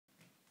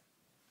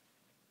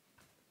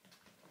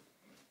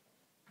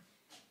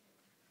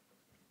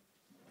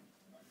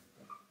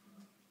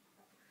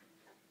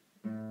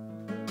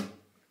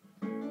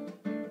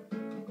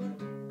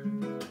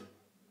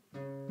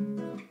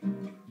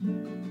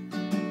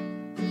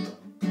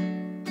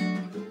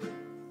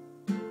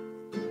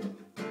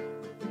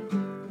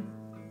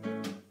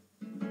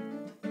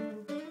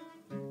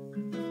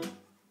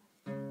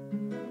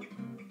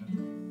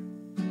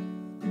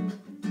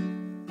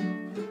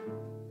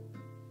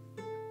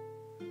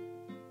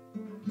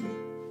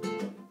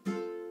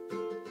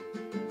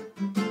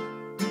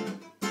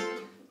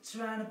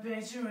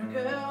picture a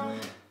girl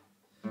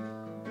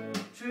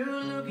through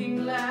a looking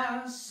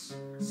glass.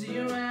 See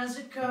her as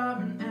a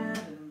carbon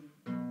atom.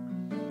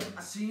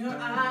 I see her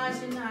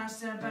eyes and I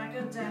step back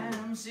a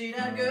damn. See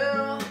that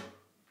girl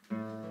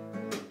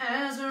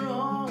as her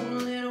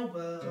own little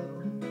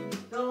world,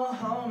 though her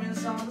home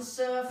is on the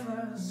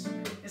surface.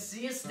 You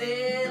see a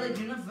Stel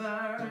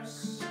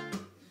universe.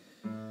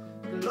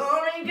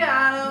 Glory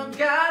God, oh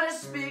God is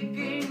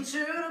speaking to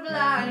the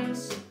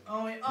blinds.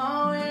 Oh, we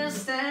always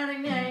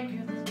standing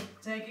naked,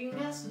 taking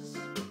guesses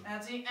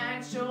at the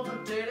actual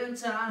date and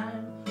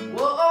time.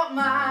 Whoa,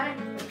 my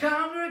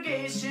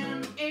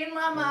congregation in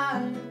my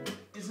mind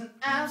is an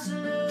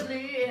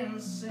absolutely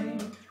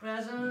insane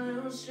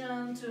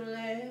resolution to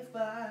live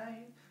by,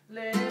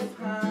 live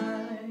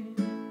high,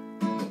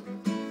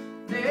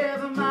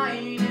 live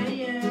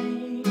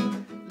mighty,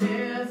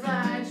 live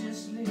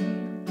righteously.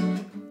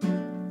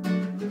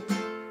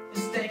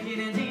 Just take it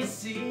in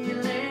easy,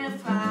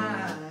 live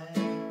high,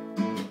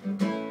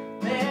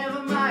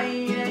 live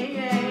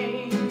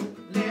mighty,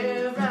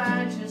 live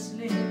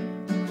righteously.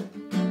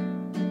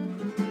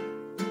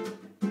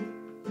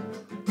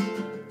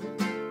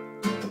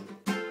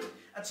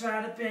 I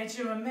try to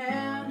picture a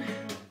man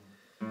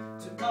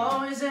to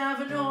always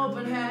have an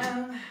open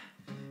hand.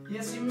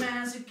 Yes, he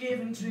man's a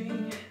giving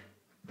tree.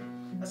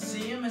 I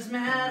see him as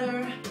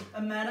matter.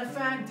 A matter of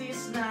fact,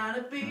 he's not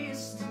a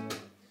beast.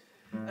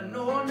 I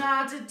know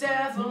not the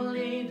devil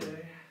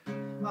either.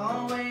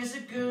 Always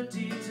a good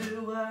deed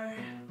doer.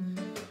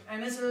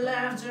 And it's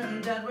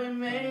laughter that we're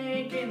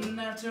making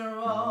after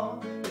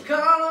all. The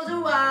call of the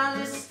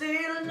wild is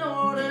still an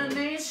order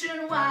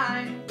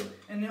nationwide.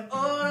 And the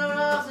order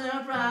of